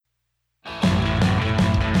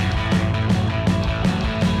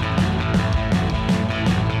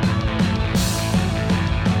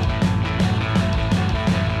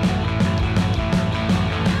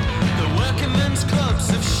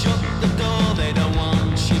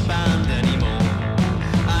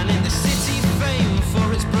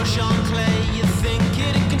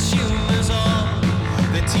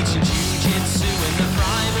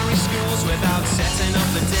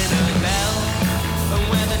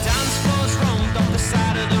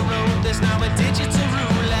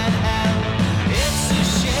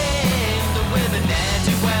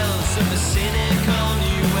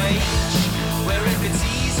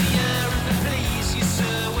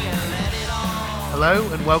Hello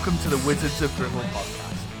and welcome to the Wizards of Dribble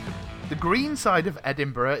podcast. The green side of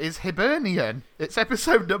Edinburgh is Hibernian. It's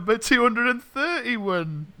episode number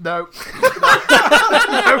 231. No.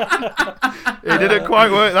 It didn't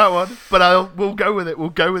quite work, that one. But we'll go with it. We'll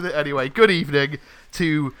go with it anyway. Good evening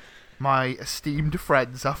to my esteemed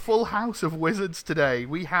friends. A full house of wizards today.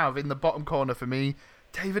 We have in the bottom corner for me,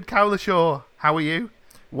 David Cowlishaw. How are you?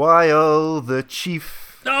 Why, oh, the chief...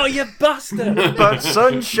 Oh, you bastard! But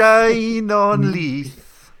sunshine on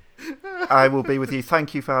Leith. I will be with you.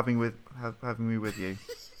 Thank you for having me with you.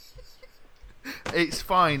 It's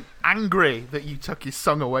fine. Angry that you took his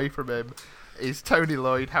song away from him is Tony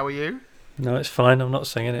Lloyd. How are you? No, it's fine. I'm not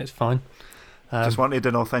singing it. It's fine. Just wanted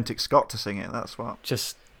an authentic Scot to sing it. That's what.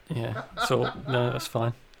 Just, yeah. So, no, that's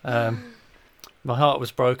fine. My heart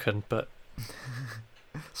was broken, but...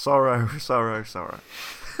 Sorrow.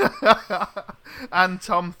 And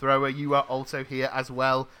Tom Thrower, you are also here as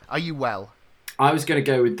well. Are you well? I was going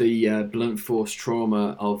to go with the blunt force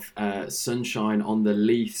trauma of sunshine on the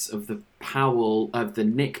leaves of the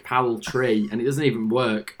Nick Powell tree, and it doesn't even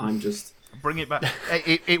work. I'm just bring it back.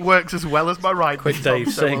 It works as well as my ride. Quick,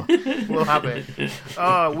 Dave, sing. We'll have it.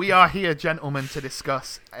 We are here, gentlemen, to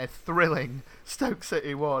discuss a thrilling Stoke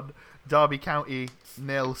City 1, Derby County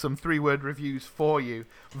 0. Some 3-word reviews for you.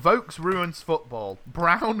 Vokes ruins football.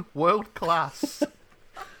 Brown world class.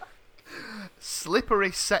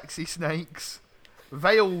 Slippery sexy snakes.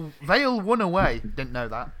 Vale won away. Didn't know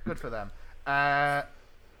that. Good for them.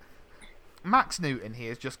 Max Newton here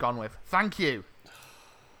has just gone with thank you.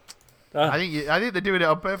 I think they're doing it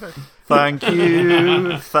on purpose. Thank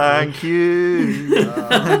you. Thank you.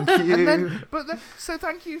 So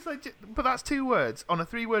thank you. But that's 2 words on a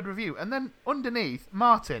 3-word review, and then underneath,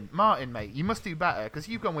 Martin, mate, you must do better because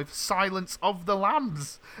you've gone with Silence of the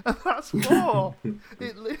Lambs, and that's 4.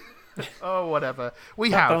 Oh, whatever.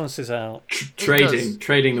 That balances out.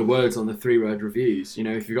 Trading the words on the 3-word reviews. You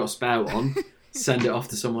know, if you've got a spell on, send it off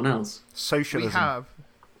to someone else. Socialism. We have.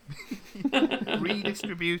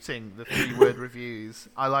 Redistributing the 3-word reviews.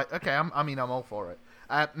 I'm all for it.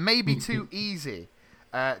 Maybe too easy.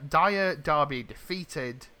 Dire Derby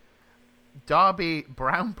defeated. Derby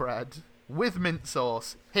brown bread with mint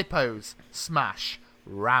sauce. Hippos smash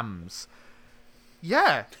Rams.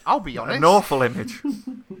 Yeah, I'll be honest. An awful image.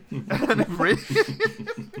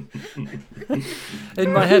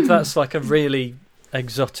 In my head, that's like a really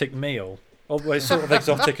exotic meal. Well, it's sort of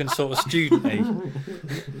exotic and sort of student-y.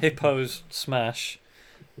 Hippos smash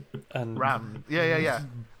and Ram. Yeah.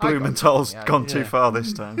 Blumenthal's gone too far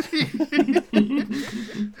this time.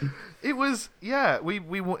 It was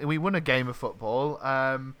we won a game of football.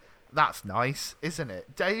 That's nice, isn't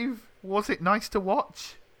it, Dave? Was it nice to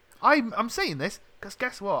watch? I'm saying this because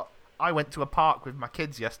guess what? I went to a park with my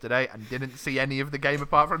kids yesterday and didn't see any of the game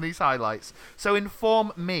apart from these highlights. So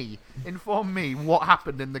inform me what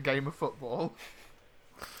happened in the game of football.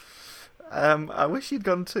 I wish you'd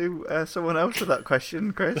gone to someone else with that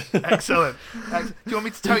question, Chris. Excellent. Do you want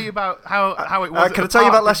me to tell you about how it was? Can I tell you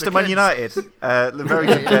about Leicester Man United? Very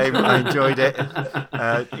good game. I enjoyed it.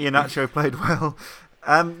 Iheanacho played well.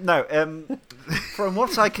 From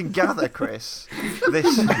what I can gather, Chris,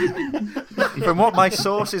 from what my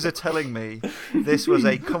sources are telling me, this was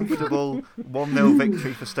a comfortable 1-0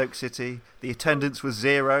 victory for Stoke City. The attendance was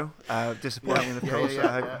 0, disappointing, of course.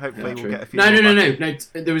 Hopefully we'll get a few. No.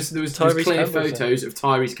 There was clear photos of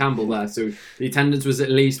Tyrese Campbell there, so the attendance was at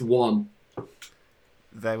least 1.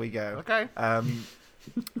 There we go. Okay.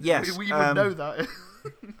 Yes. We would know that.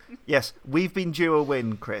 Yes, we've been due a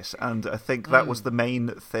win, Chris, and I think that was the main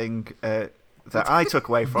thing that I took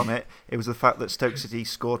away from it. It was the fact that Stoke City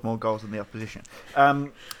scored more goals than the opposition.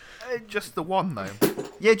 Just the one, though.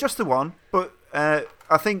 Yeah, just the one. But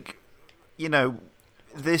I think,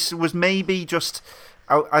 this was maybe just...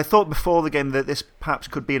 I thought before the game that this perhaps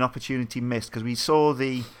could be an opportunity missed, because we saw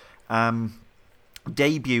the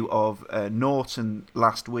debut of Norton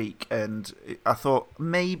last week, and I thought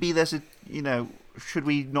maybe there's a... should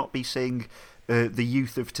we not be seeing the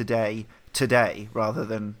youth of today rather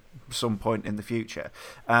than some point in the future?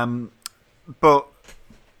 But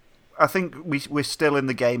I think we're still in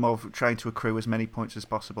the game of trying to accrue as many points as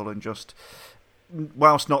possible and just,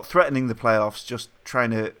 whilst not threatening the playoffs, just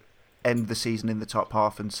trying to end the season in the top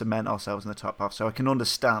half and cement ourselves in the top half. So I can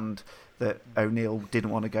understand that O'Neill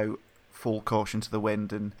didn't want to go full caution to the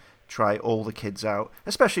wind and try all the kids out,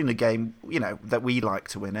 especially in a game that we like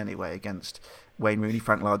to win anyway against Wayne Rooney,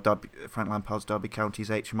 Frank Lampard's Derby County's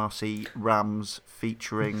HMRC Rams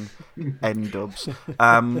featuring N-Dubs.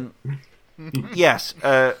 Yes,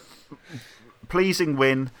 pleasing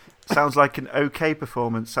win. Sounds like an okay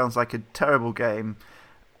performance. Sounds like a terrible game.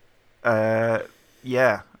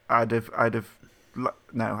 Yeah, no,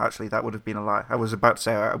 actually, that would have been a lie. I was about to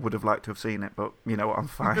say I would have liked to have seen it, but you know what, I'm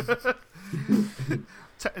fine.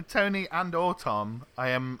 Tony and or Tom, I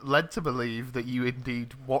am led to believe that you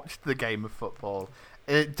indeed watched the game of football.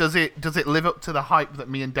 Does it live up to the hype that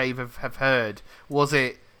me and Dave have heard? Was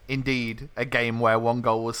it indeed a game where one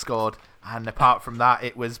goal was scored, and apart from that,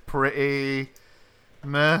 it was pretty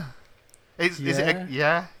meh? Is it?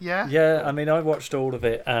 Yeah. Yeah, I mean, I watched all of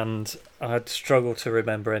it, and I'd struggled to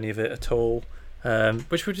remember any of it at all,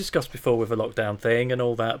 which we discussed before with the lockdown thing and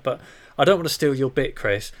all that, but I don't want to steal your bit,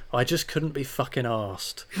 Chris. I just couldn't be fucking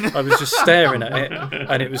arsed. I was just staring at it,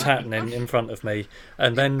 and it was happening in front of me.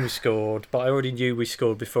 And then we scored, but I already knew we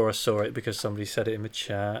scored before I saw it because somebody said it in the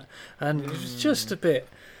chat. And it was just a bit...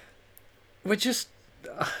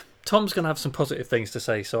 Tom's going to have some positive things to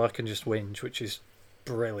say, so I can just whinge, which is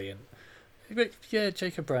brilliant. But yeah,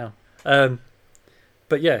 Jacob Brown.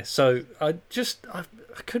 But yeah, so I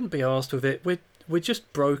couldn't be arsed with it. We're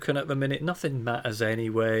just broken at the minute. Nothing matters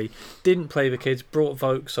anyway. Didn't play the kids. Brought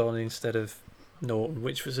Vokes on instead of Norton,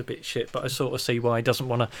 which was a bit shit. But I sort of see why he doesn't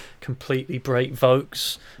want to completely break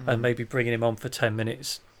Vokes, and maybe bringing him on for 10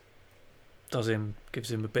 minutes gives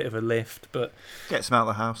him a bit of a lift. But gets him out of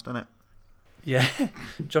the house, doesn't it? Yeah,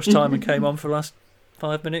 Josh Timon came on for the last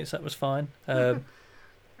 5 minutes. That was fine.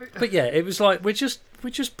 But yeah, it was like we're just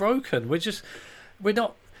broken. We're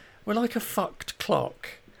like a fucked clock.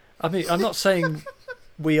 I mean, I'm not saying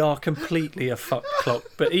we are completely a fucked clock,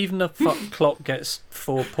 but even a fucked clock gets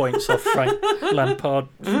 4 points off Frank Lampard,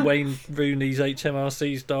 Wayne Rooney's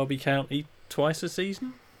HMRC's Derby County twice a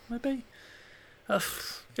season, maybe.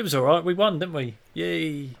 It was all right. We won, didn't we?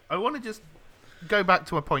 Yay! I want to just go back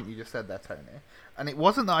to a point you just said there, Tony. And it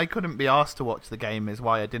wasn't that I couldn't be asked to watch the game is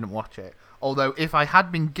why I didn't watch it. Although if I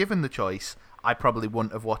had been given the choice, I probably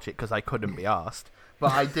wouldn't have watched it because I couldn't be asked.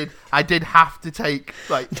 But I did have to take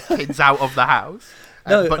kids out of the house.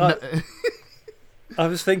 I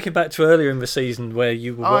was thinking back to earlier in the season where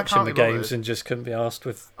you were watching the games and just couldn't be asked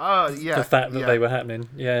with the fact that they were happening.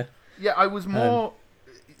 Yeah. Yeah, I was more...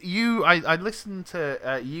 I listened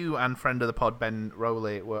to you and friend of the pod, Ben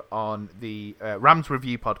Rowley, were on the Rams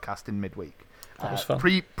Review podcast in midweek. That was fun.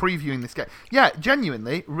 Previewing this game. Yeah,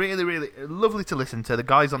 genuinely, really, really lovely to listen to. The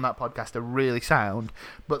guys on that podcast are really sound.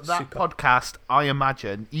 But that podcast, I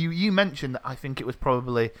imagine, you mentioned that I think it was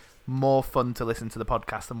probably more fun to listen to the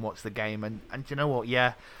podcast than watch the game. And do you know what?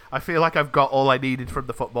 Yeah, I feel like I've got all I needed from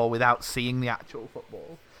the football without seeing the actual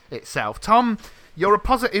football itself. Tom, you're a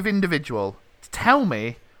positive individual. Tell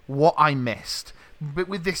me what I missed. But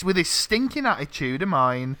with this stinking attitude of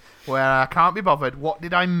mine, where I can't be bothered, what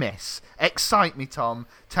did I miss? Excite me, Tom.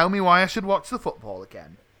 Tell me why I should watch the football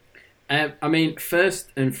again. I mean,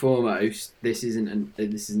 first and foremost, this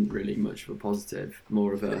isn't really much of a positive,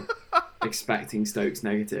 more of a expecting Stokes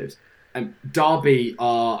negatives. Derby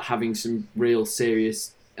are having some real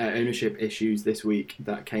serious ownership issues this week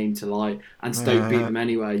that came to light, and Stoke beat them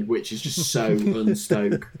anyway, which is just so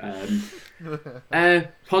un-Stoke.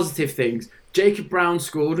 Positive things. Jacob Brown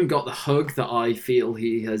scored and got the hug that I feel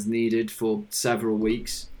he has needed for several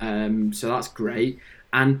weeks. So that's great.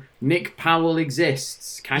 And Nick Powell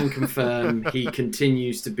exists. Can confirm he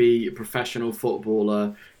continues to be a professional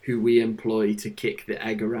footballer who we employ to kick the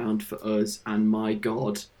egg around for us. And my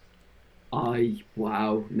God,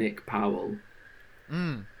 wow, Nick Powell.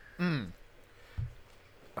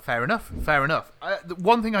 Fair enough. The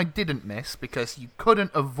one thing I didn't miss, because you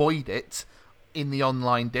couldn't avoid it in the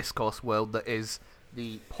online discourse world that is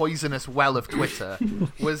the poisonous well of Twitter,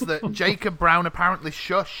 was that Jacob Brown apparently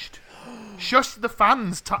shushed the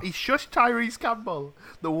fans. He shushed Tyrese Campbell,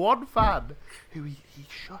 the one fan who he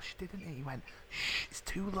shushed, didn't he? He went, "Shh, it's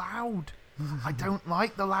too loud. I don't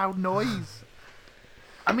like the loud noise."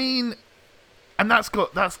 I mean, and that's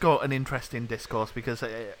got an interesting discourse, because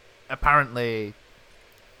apparently,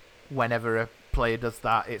 whenever a player does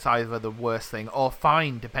that, it's either the worst thing or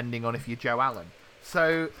fine, depending on if you're Joe Allen.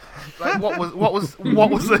 So, like, what was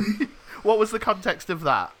the context of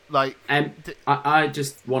that? Like, I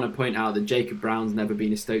just want to point out that Jacob Brown's never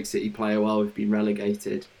been a Stoke City player while we've been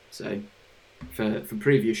relegated. So, for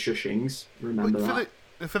previous shushings, remember that.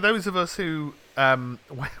 For those of us who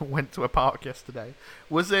went to a park yesterday,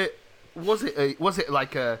 was it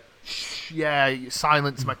like a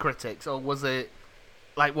silence my critics, or was it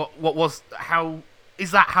like how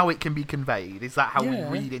is that how it can be conveyed? Is that how we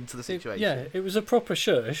read into the situation? It was a proper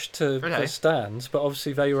shush to the stands, but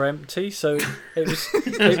obviously they were empty, so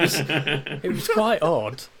it was quite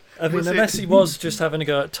odd. I mean, unless he was just having a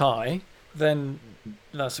go at Ty, then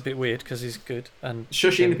that's a bit weird because he's good and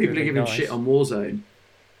shushing the people who give him shit on Warzone.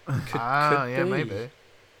 Could be. Maybe.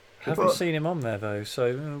 Haven't But- seen him on there though,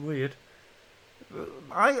 so weird.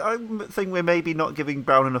 I think we're maybe not giving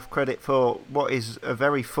Brown enough credit for what is a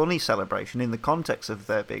very funny celebration in the context of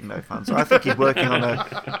there being no fans. I think he's working on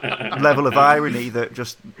a level of irony that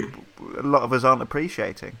just a lot of us aren't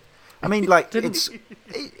appreciating. I mean, like,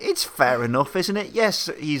 it's fair enough, isn't it? Yes,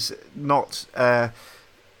 he's not,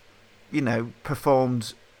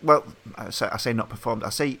 performed. Well, I say not performed. I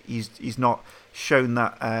say he's not shown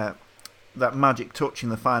that magic touch in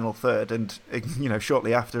the final third, and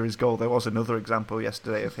shortly after his goal there was another example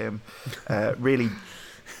yesterday of him really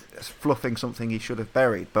fluffing something he should have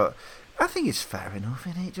buried. But I think it's fair enough,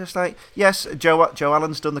 isn't it? Just like, yes, Joe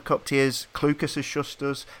Allen's done the cup tiers, Clucas has shushed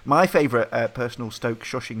us. My favourite personal Stoke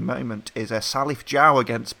shushing moment is Salif Jow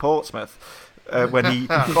against Portsmouth, when he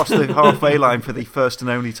crossed the halfway line for the first and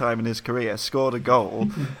only time in his career, scored a goal,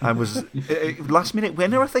 and was last minute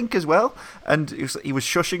winner, I think, as well. And he was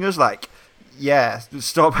shushing us like, yeah,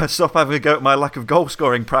 stop having a go at my lack of goal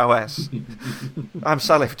scoring prowess. I'm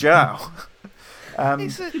Salif Jow.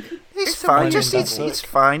 It's fine. It's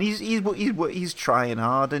fine. He's trying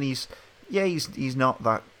hard, and he's not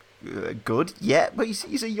that good yet, but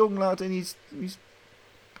he's a young lad, and he's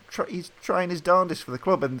trying his darndest for the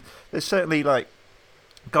club. And there's certainly, like,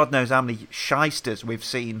 God knows how many shysters we've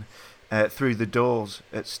seen through the doors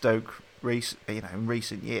at Stoke in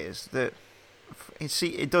recent years. That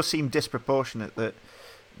it does seem disproportionate that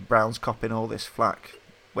Brown's copping all this flack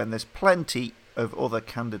when there's plenty of other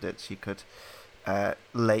candidates you could have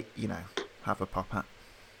a pop at.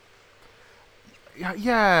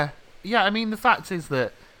 Yeah. I mean, the fact is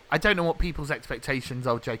that I don't know what people's expectations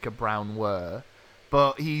of Jacob Brown were,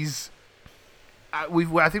 but he's. I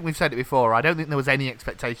think we've said it before. I don't think there was any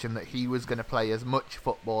expectation that he was going to play as much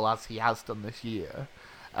football as he has done this year,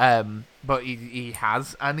 but he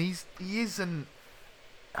has, and he isn't.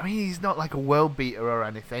 I mean, he's not like a world beater or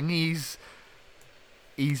anything. He's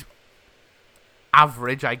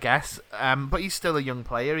average, I guess, but he's still a young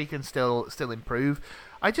player. He can still improve.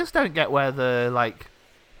 I just don't get where the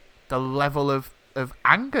level of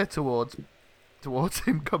anger towards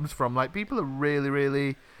him comes from. Like, people are really,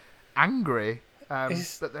 really angry.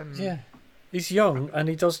 But then, yeah, he's young and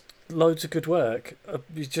he does loads of good work.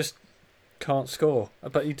 He just can't score,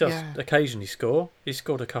 but he does occasionally score. He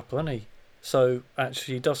scored a couple, hasn't he? So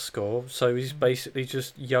actually, he does score. So he's basically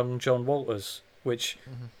just young John Walters, which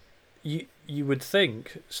you would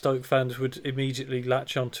think Stoke fans would immediately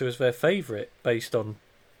latch onto as their favourite based on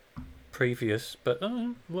previous, but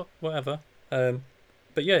whatever. But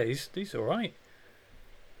yeah, he's all right.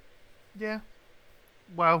 Yeah.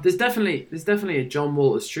 Well, there's definitely a John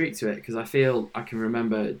Walters streak to it, because I feel I can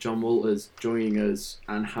remember John Walters joining us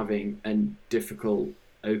and having a difficult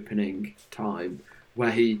opening time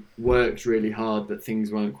where he worked really hard but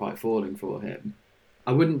things weren't quite falling for him.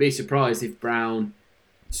 I wouldn't be surprised if Brown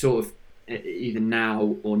sort of either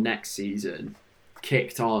now or next season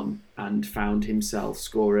kicked on and found himself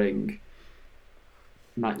scoring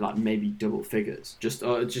like maybe double figures, and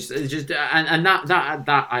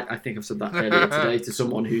that I think I've said that earlier today to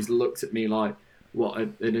someone who's looked at me like, what,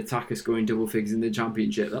 an attacker scoring double figures in the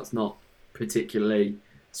Championship? That's not particularly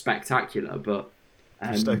spectacular, but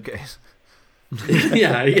Stoke is.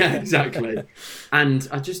 yeah, exactly. And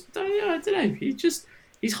I don't know.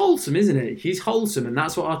 He's wholesome, isn't he? He's wholesome, and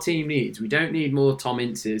that's what our team needs. We don't need more Tom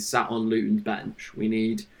Inces sat on Luton's bench. We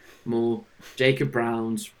need more Jacob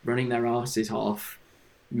Browns running their arses off,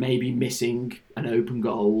 maybe missing an open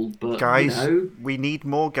goal. But guys, we need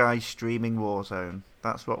more guys streaming Warzone.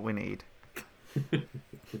 That's what we need.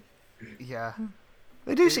 Yeah.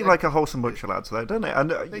 They do seem like a wholesome bunch of lads, though, don't they?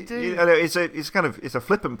 And they do. It's a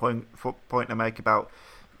flippant point to make about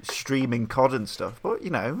streaming COD and stuff, but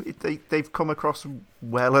they've come across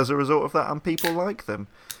well as a result of that, and people like them.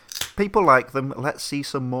 Let's see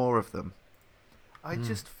some more of them. I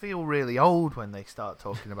just feel really old when they start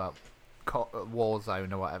talking about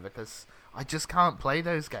Warzone or whatever, because I just can't play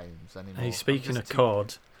those games anymore. Hey, speaking of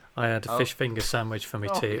COD, I had a fish finger sandwich for my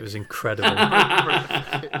tea. It was incredible.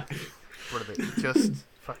 Just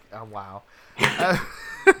oh wow.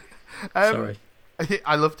 Sorry.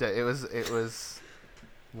 I loved it. It was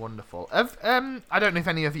wonderful. I don't know if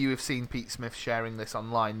any of you have seen Pete Smith sharing this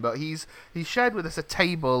online, but he's shared with us a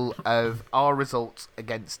table of our results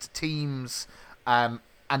against teams and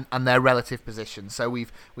their relative positions. So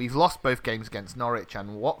we've lost both games against Norwich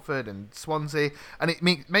and Watford and Swansea, and it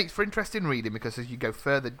makes for interesting reading, because as you go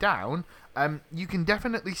further down, you can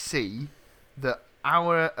definitely see that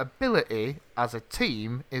our ability as a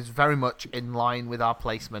team is very much in line with our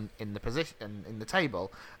placement in the position in the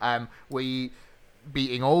table. We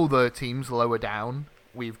beating all the teams lower down,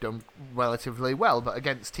 we've done relatively well, but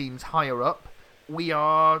against teams higher up, we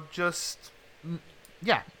are just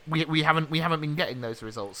we haven't been getting those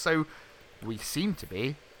results. So we seem to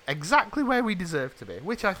be exactly where we deserve to be,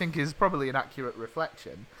 which I think is probably an accurate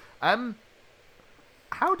reflection.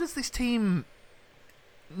 How does this team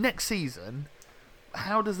next season?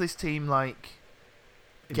 How does this team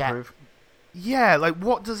Improve. Yeah,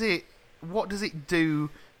 what does it do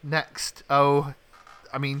next? Oh,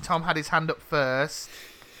 I mean, Tom had his hand up first,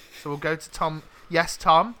 so we'll go to Tom. Yes,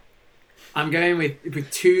 Tom. I'm going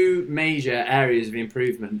with two major areas of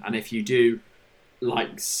improvement, and if you do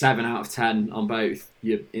 7 out of 10 on both,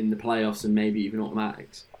 you're in the playoffs and maybe even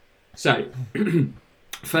automatics. So,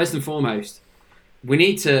 first and foremost, we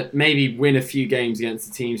need to maybe win a few games against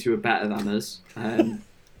the teams who are better than us.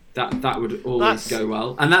 That would always go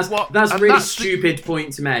well, and that's a really stupid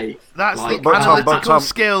point to make. That's the analytical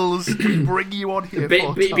skills bring you on here.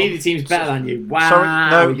 Beat the teams better than you.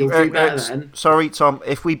 Wow, you'll do better then. Sorry, Tom.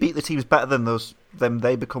 If we beat the teams better than us, then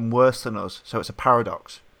they become worse than us. So it's a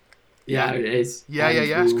paradox. Yeah, it is. Yeah.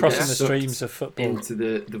 It's crossing the streams of football into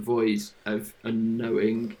the voids of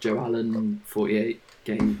unknowing Joe Allen 48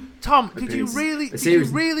 game. Tom, did you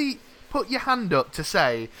really put your hand up to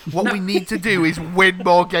say what we need to do is win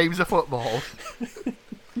more games of football?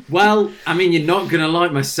 Well, I mean, you're not going to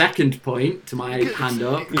like my second point to my hand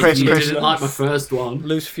up. Chris, you didn't like my first one.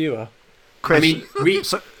 Lose fewer. Chris, I mean,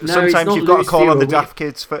 sometimes you've got to call on the daft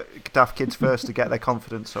kids first to get their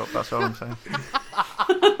confidence up. That's all I'm saying.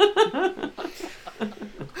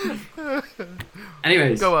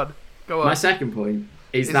 Anyways, go on. My second point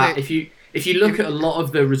is that if you look at a lot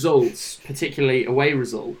of the results, particularly away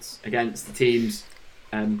results against the teams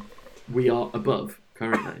we are above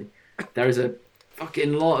currently, there is a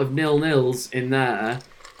fucking lot of 0-0s in there,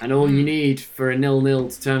 and all you need for a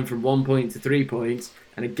 0-0 to turn from 1 point to 3 points.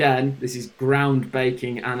 And again, this is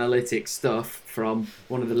ground-breaking analytics stuff from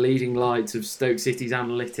one of the leading lights of Stoke City's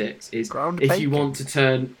analytics. If you want to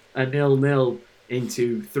turn a 0-0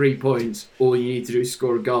 into 3 points, all you need to do is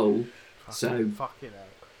score a goal. Fucking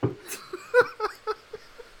hell.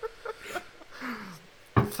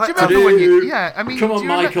 Do you remember when you, come on,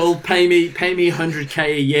 Michael, pay me 100k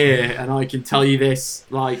a year, and I can tell you this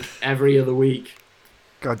every other week.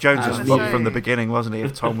 God, Jones was fucked from the beginning, wasn't he?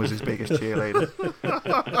 If Tom was his biggest cheerleader.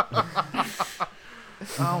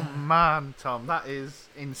 Oh man, Tom, that is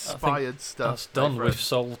inspired stuff. That's done. We've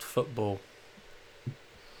solved football.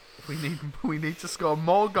 We need to score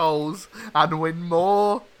more goals and win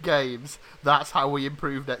more games. That's how we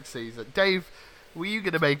improve next season. Dave, were you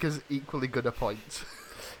going to make us equally good a point?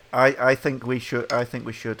 I think we should.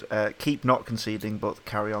 Keep not conceding, but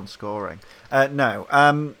carry on scoring. No.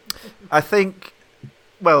 I think.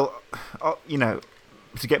 Well,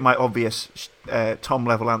 to get my obvious Tom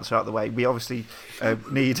level answer out of the way, we obviously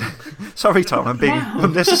need. Sorry, Tom, I'm being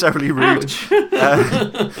unnecessarily rude.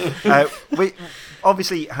 We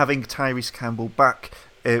obviously having Tyrese Campbell back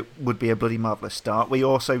would be a bloody marvellous start. We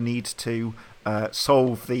also need to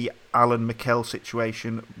solve the Alan McKell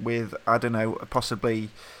situation with, I don't know,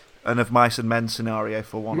 possibly an of mice and men scenario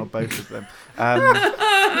for one or both of them.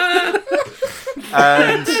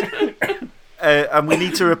 And we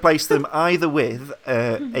need to replace them either with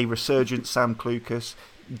a resurgent Sam Clucas,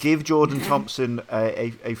 give Jordan Thompson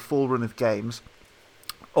a full run of games,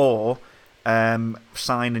 or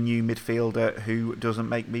sign a new midfielder who doesn't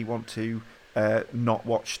make me want to not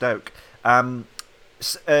watch Stoke.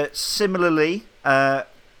 Similarly,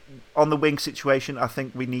 on the wing situation, I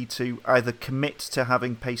think we need to either commit to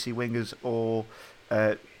having pacey wingers or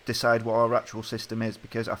decide what our actual system is,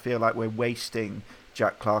 because I feel like we're wasting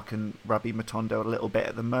Jack Clark and Rabbi Matondo a little bit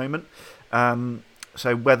at the moment.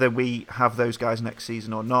 So whether we have those guys next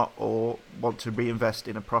season or not, or want to reinvest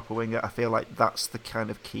in a proper winger, I feel like that's the kind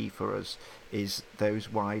of key for us, is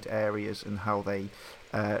those wide areas and how they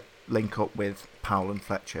link up with Powell and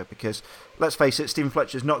Fletcher. Because let's face it, Stephen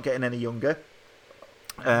Fletcher's not getting any younger,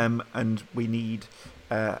 and we need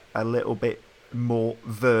a little bit more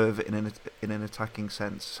verve in an attacking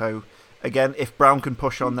sense. So again, if Brown can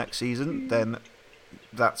push on next season, then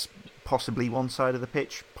that's possibly one side of the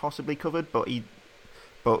pitch possibly covered, but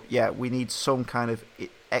yeah, we need some kind of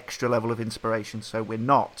extra level of inspiration, so we're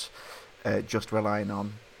not just relying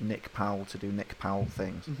on Nick Powell to do Nick Powell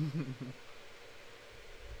things.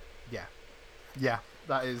 Yeah,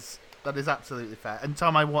 that is absolutely fair. And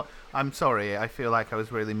Tom, I'm sorry, I feel like I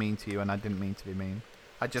was really mean to you, and I didn't mean to be mean.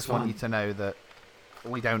 I just want you to know that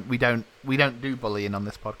we don't do bullying on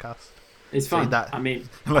this podcast. It's fine. that. I mean,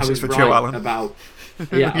 Unless I was it's for right Joe Allen. about.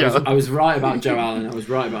 Yeah. I was right about Joe Allen. I was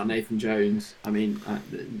right about Nathan Jones. I mean,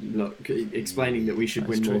 look, explaining that we should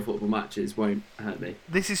That's win more true. football matches won't hurt me.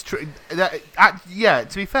 This is true. Yeah,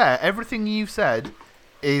 to be fair, everything you said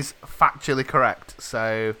is factually correct.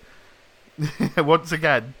 So, once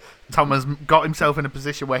again, Tom has got himself in a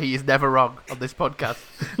position where he is never wrong on this podcast,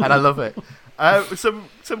 and I love it.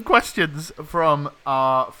 Some questions from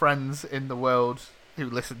our friends in the world who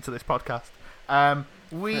listen to this podcast.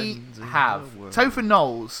 We Friends in have the world. Topher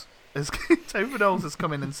Knowles. Topher Knowles has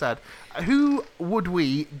come in and said, "Who would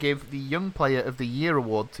we give the Young Player of the Year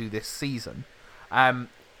award to this season?" I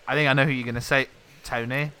think I know who you're going to say,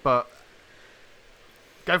 Tony, but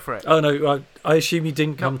go for it. Oh no, I assume you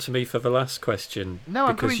didn't No. come to me for the last question. No,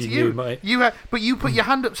 I'm because coming to you. you. Knew my... But you put your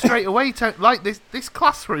hand up straight away, like this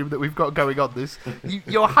classroom that we've got going on.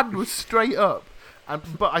 Your hand was straight up.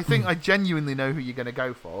 But I think I genuinely know who you're going to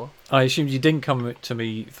go for. I assumed you didn't come to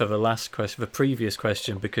me for the last question, the previous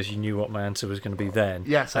question, because you knew what my answer was going to be then.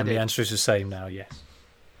 Yes, I and did. the answer is the same now. Yes.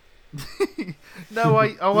 No,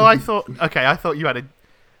 I thought you had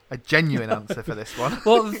a genuine answer for this one.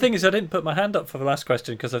 Well, the thing is, I didn't put my hand up for the last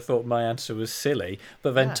question because I thought my answer was silly.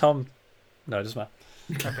 But then Yeah. Tom, no, it doesn't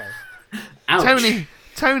matter. Okay, Ouch.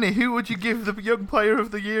 Tony, who would you give the Young Player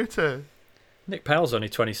of the Year to? Nick Powell's only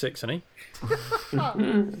 26, isn't he?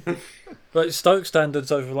 But Stoke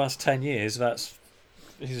standards over the last 10 years,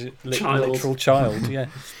 he's a Child. literal child. Yeah,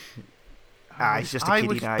 He's just a I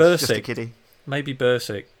kiddie was- now. He's just a Bursic. kiddie. maybe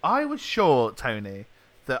Bursic. I was sure, Tony,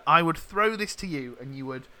 that I would throw this to you and you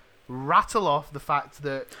would rattle off the fact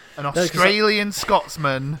that an 'cause I- Australian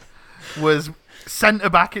Scotsman was centre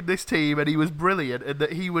back in this team and he was brilliant and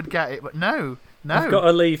that he would get it. But no. I've got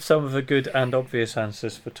to leave some of the good and obvious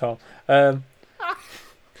answers for Tom.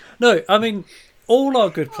 No, I mean, all our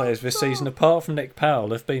good players this season, apart from Nick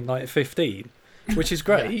Powell, have been like 15, which is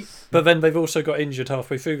great. Yes. But then they've also got injured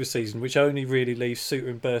halfway through the season, which only really leaves Suter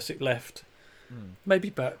and Bursic left.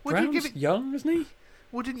 Maybe Would you Brown's give it- young, isn't he?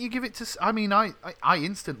 Wouldn't you give it to? I mean, I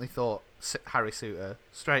instantly thought Harry Suter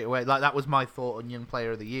straight away. Like that was my thought on Young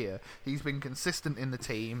Player of the Year. He's been consistent in the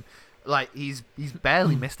team. Like he's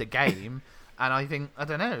barely missed a game, and I think I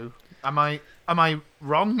don't know. Am I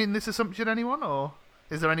wrong in this assumption? Anyone, or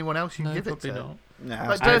is there anyone else you No, give it probably to? not. No,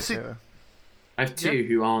 Like it's Bursic- Suter. I have two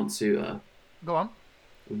who aren't Suter. Go on.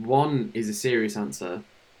 One is a serious answer,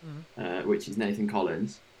 Mm. which is Nathan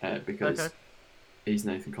Collins, because Okay. he's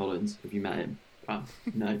Nathan Collins. Have you met him? Well,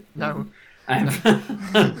 no. No.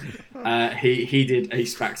 He did a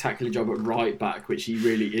spectacular job at right back, which he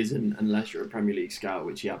really isn't unless you're a Premier League scout,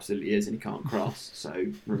 which he absolutely is, and he can't cross. So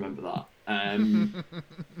remember that. And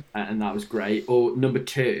that was great. Or number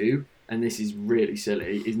two, and this is really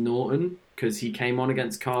silly, is Norton, because he came on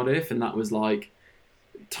against Cardiff, and that was like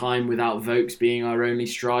time without Vokes being our only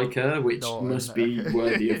striker, which Norton, must be okay.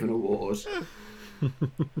 worthy of an award.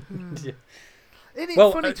 Isn't it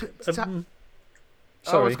Well, funny to?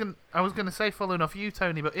 sorry. I was gonna say following off you,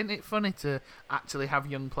 Tony, but isn't it funny to actually have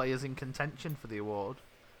young players in contention for the award?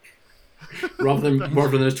 rather than a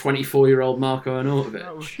 24-year-old Marco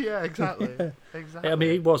Arnautovic. Yeah, exactly. Exactly. I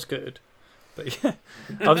mean, he was good, but yeah,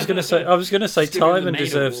 I was going to say Still in the Timon main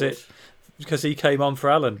deserves award. it because he came on for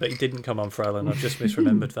Allen, but he didn't come on for Allen. I've just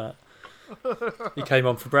misremembered that. He came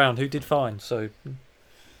on for Brown, who did fine. So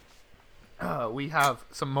We have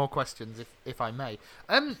some more questions, if I may.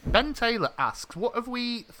 Ben Taylor asks, what have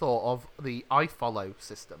we thought of the iFollow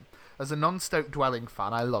system? As a non-Stoke dwelling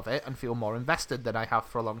fan, I love it and feel more invested than I have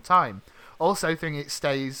for a long time. Also think it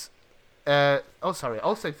stays...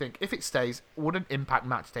 Also think if it stays, wouldn't impact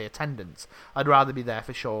matchday attendance. I'd rather be there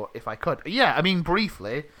for sure if I could. Yeah, I mean,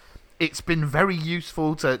 briefly, it's been very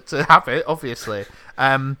useful to have it, obviously.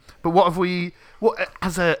 But what have we...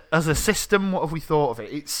 as a system, what have we thought of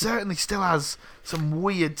it? It certainly still has some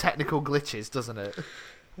weird technical glitches, doesn't it?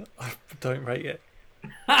 I don't rate it.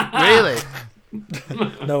 Really?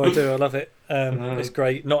 No, I do. I love it. It's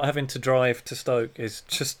great. Not having to drive to Stoke is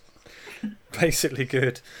just basically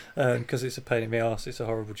good because it's a pain in the arse. It's a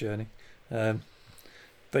horrible journey.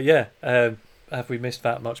 But yeah, have we missed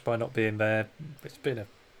that much by not being there? It's been a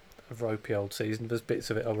ropey old season. There's bits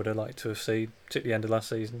of it I would have liked to have seen, particularly the end of last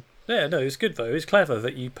season. Yeah, no, it's good though. It's clever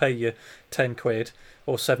that you pay your £10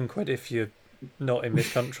 or £7 if you're not in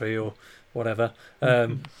this country or whatever,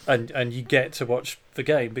 and you get to watch the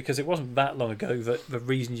game, because it wasn't that long ago that the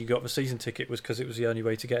reason you got the season ticket was because it was the only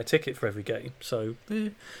way to get a ticket for every game. So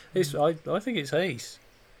it's I think it's ace.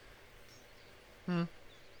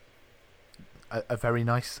 A very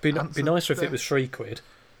nice Be answer nicer if there. it was £3.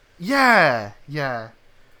 Yeah.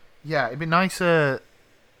 It'd be nicer.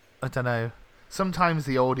 I don't know. sometimes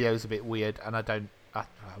the audio's a bit weird, and I don't.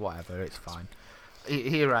 Whatever, it's fine.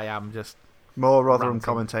 Here I am, just More Rotherham ranting.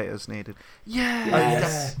 commentators needed.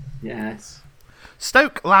 Yes.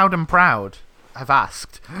 Stoke Loud and Proud have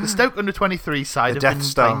asked. The Stoke under-23 side The have Death been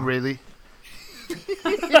Star. playing really.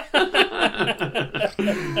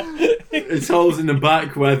 It's holes in the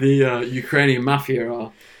back where the Ukrainian mafia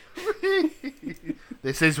are.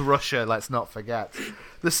 This is Russia, let's not forget.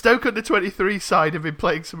 The Stoke under-23 side have been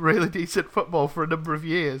playing some really decent football for a number of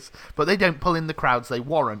years, but they don't pull in the crowds they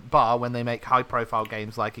warrant, bar when they make high-profile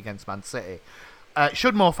games like against Man City.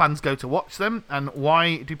 Should more fans go to watch them, and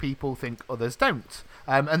why do people think others don't?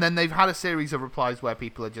 And then they've had a series of replies where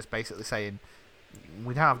people are just basically saying,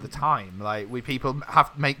 we don't have the time. Like, people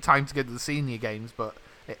have to make time to go to the senior games, but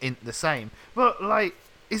it ain't the same. But, like,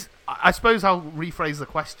 I suppose I'll rephrase the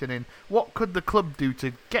question in, what could the club do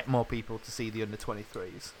to get more people to see the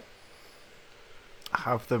under-23s?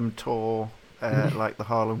 Have them tour like the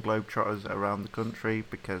Harlem Globetrotters around the country,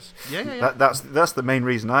 because Yeah. that's the main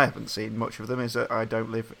reason I haven't seen much of them, is that I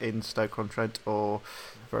don't live in Stoke-on-Trent or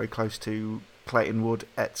very close to Clayton Wood,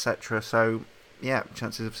 etc. So, yeah,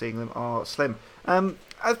 chances of seeing them are slim. I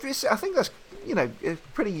think that's a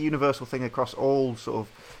pretty universal thing across all sort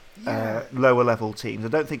of lower level teams. I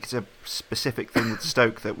don't think it's a specific thing with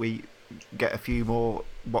Stoke that we get a few more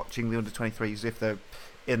watching the under-23s if they're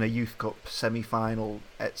in a Youth Cup semi-final,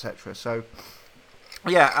 etc. So,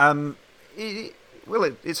 yeah,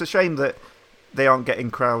 it's a shame that they aren't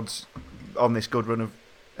getting crowds on this good run of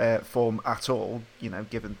form at all,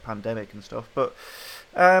 given the pandemic and stuff. But,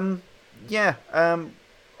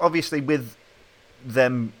 obviously with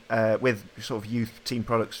them, with sort of youth team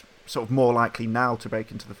products sort of more likely now to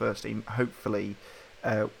break into the first team, hopefully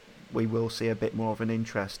we will see a bit more of an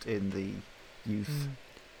interest in the youth.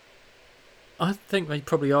 I think they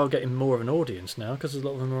probably are getting more of an audience now because a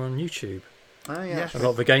lot of them are on YouTube. Oh, Yeah. A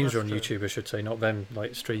lot of the games That's are on true. YouTube, I should say, not them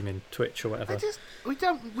like streaming Twitch or whatever. We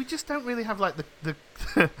just don't really have like the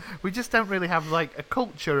we just don't really have like a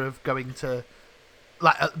culture of going to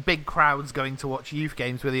like big crowds going to watch youth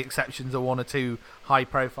games, with the exceptions of one or two high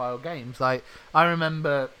profile games. Like I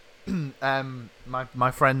remember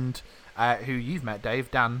my friend who you've met,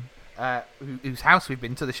 Dave, Dan, whose house we've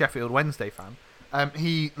been to, the Sheffield Wednesday fan.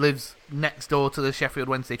 He lives next door to the Sheffield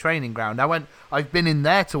Wednesday training ground. I've been in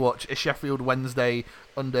there to watch a Sheffield Wednesday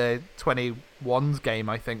under 21s game,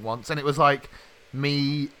 I think, once, and it was like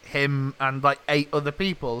me, him, and like 8 other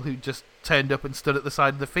people who just turned up and stood at the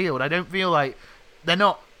side of the field. I don't feel like they're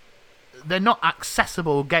not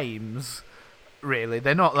accessible games, really.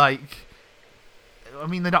 They're not like, I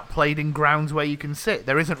mean, they're not played in grounds where you can sit.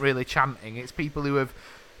 There isn't really chanting. It's people who have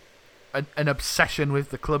an obsession with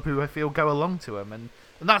the club who I feel go along to them, and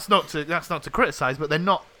that's not to criticise, but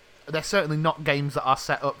they're certainly not games that are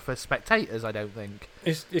set up for spectators, I don't think.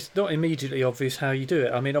 It's not immediately obvious how you do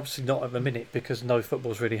it. I mean, obviously not at the minute because no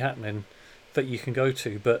football's really happening that you can go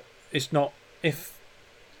to, but it's not, if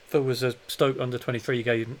there was a Stoke under-23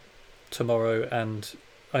 game tomorrow and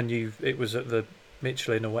I knew it was at the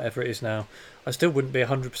Michelin or whatever it is now, I still wouldn't be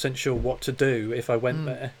 100% sure what to do if I went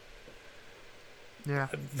there. Yeah.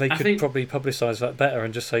 They could probably publicise that better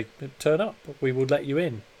and just say, turn up, we will let you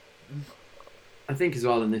in. I think as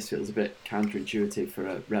well, and this feels a bit counterintuitive for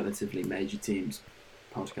a relatively major teams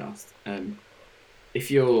podcast,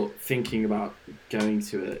 if you're thinking about going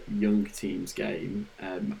to a young teams game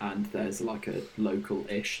and there's like a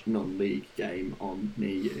local-ish non-league game on near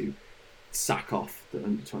you, sack off the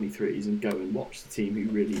under-23s and go and watch the team who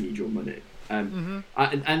really need your money. And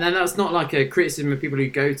then that's not like a criticism of people who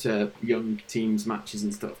go to young teams matches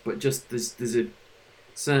and stuff, but just there's a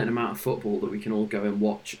certain amount of football that we can all go and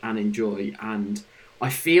watch and enjoy, and I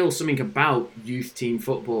feel something about youth team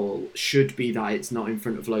football should be that it's not in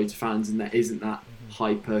front of loads of fans and there isn't that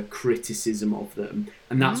hyper criticism of them,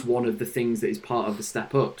 and that's one of the things that is part of the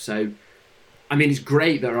step up. So I mean, it's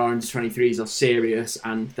great that our under-23s are serious,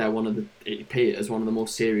 and they're it appears as one of the more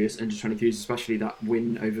serious under-23s, especially that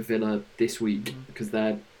win over Villa this week, because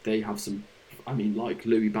they have some, I mean, like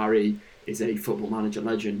Louis Barry is a Football Manager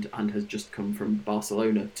legend and has just come from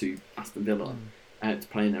Barcelona to Aston Villa to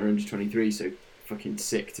play in their under-23, so fucking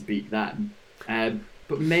sick to beat them.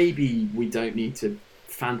 But maybe we don't need to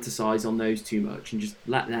fantasise on those too much and just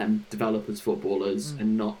let them develop as footballers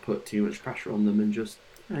and not put too much pressure on them and just,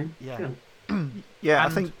 Yeah, I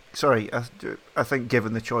think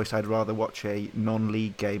given the choice, I'd rather watch a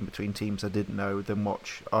non-league game between teams I didn't know than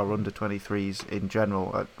watch our under-23s in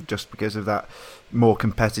general, just because of that more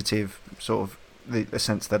competitive sort of the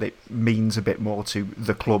sense that it means a bit more to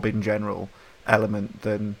the club in general element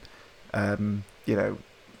than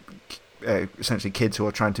essentially kids who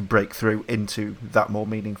are trying to break through into that more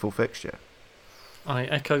meaningful fixture. I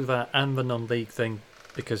echo that and the non-league thing,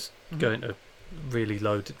 because going to really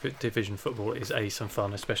low division football is some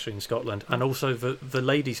fun, especially in Scotland, and also the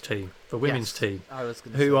ladies team, the women's team,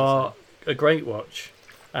 who are a great watch,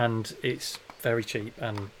 and it's very cheap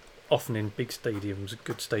and often in big stadiums,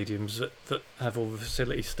 good stadiums that have all the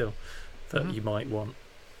facilities still that you might want.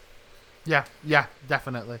 Yeah,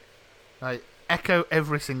 definitely. I echo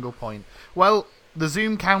every single point. Well, the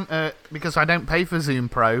Zoom counter, because I don't pay for Zoom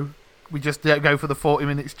Pro, we just go for the 40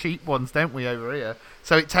 minutes cheap ones, don't we, over here?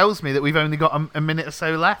 So it tells me that we've only got a minute or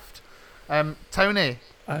so left. Tony,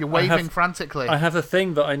 you're waving frantically. I have a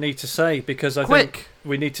thing that I need to say, because I think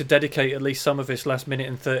we need to dedicate at least some of this last minute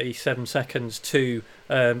and 37 seconds to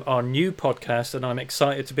our new podcast, and I'm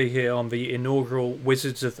excited to be here on the inaugural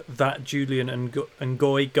Wizards of That Julian and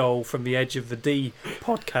Goy Goal from the Edge of the D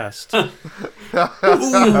podcast.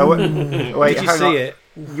 Wait, did you see it?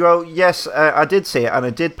 Well, yes, I did see it, and I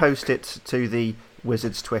did post it to the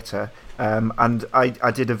Wizards Twitter, and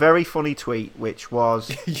I did a very funny tweet, which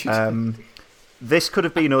was... This could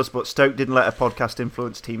have been us, but Stoke didn't let a podcast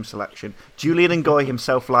influence team selection. Julian and Goy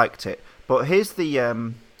himself liked it, but here's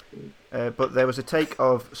the. But there was a take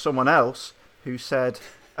of someone else who said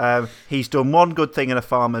he's done one good thing in a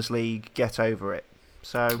Farmers League. Get over it.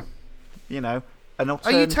 So, an alternative.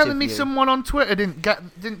 Are you telling me someone on Twitter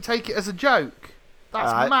didn't take it as a joke?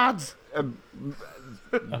 That's mad.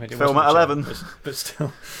 I mean, film at 11, but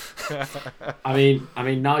still. I mean,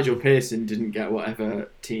 Nigel Pearson didn't get whatever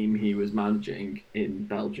team he was managing in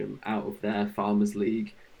Belgium out of their Farmers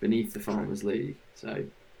League beneath the Farmers League. So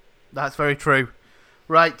that's very true.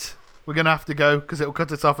 Right, we're gonna have to go because it'll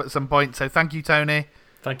cut us off at some point. So thank you, Tony.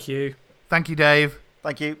 Thank you. Thank you, Dave.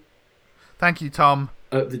 Thank you. Thank you, Tom.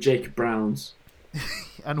 The Jacob Browns.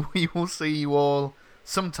 And we will see you all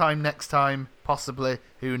sometime next time, possibly.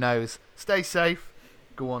 Who knows? Stay safe.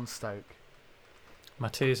 Go on, Stoke. My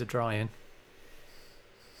tears are drying.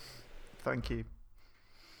 Thank you.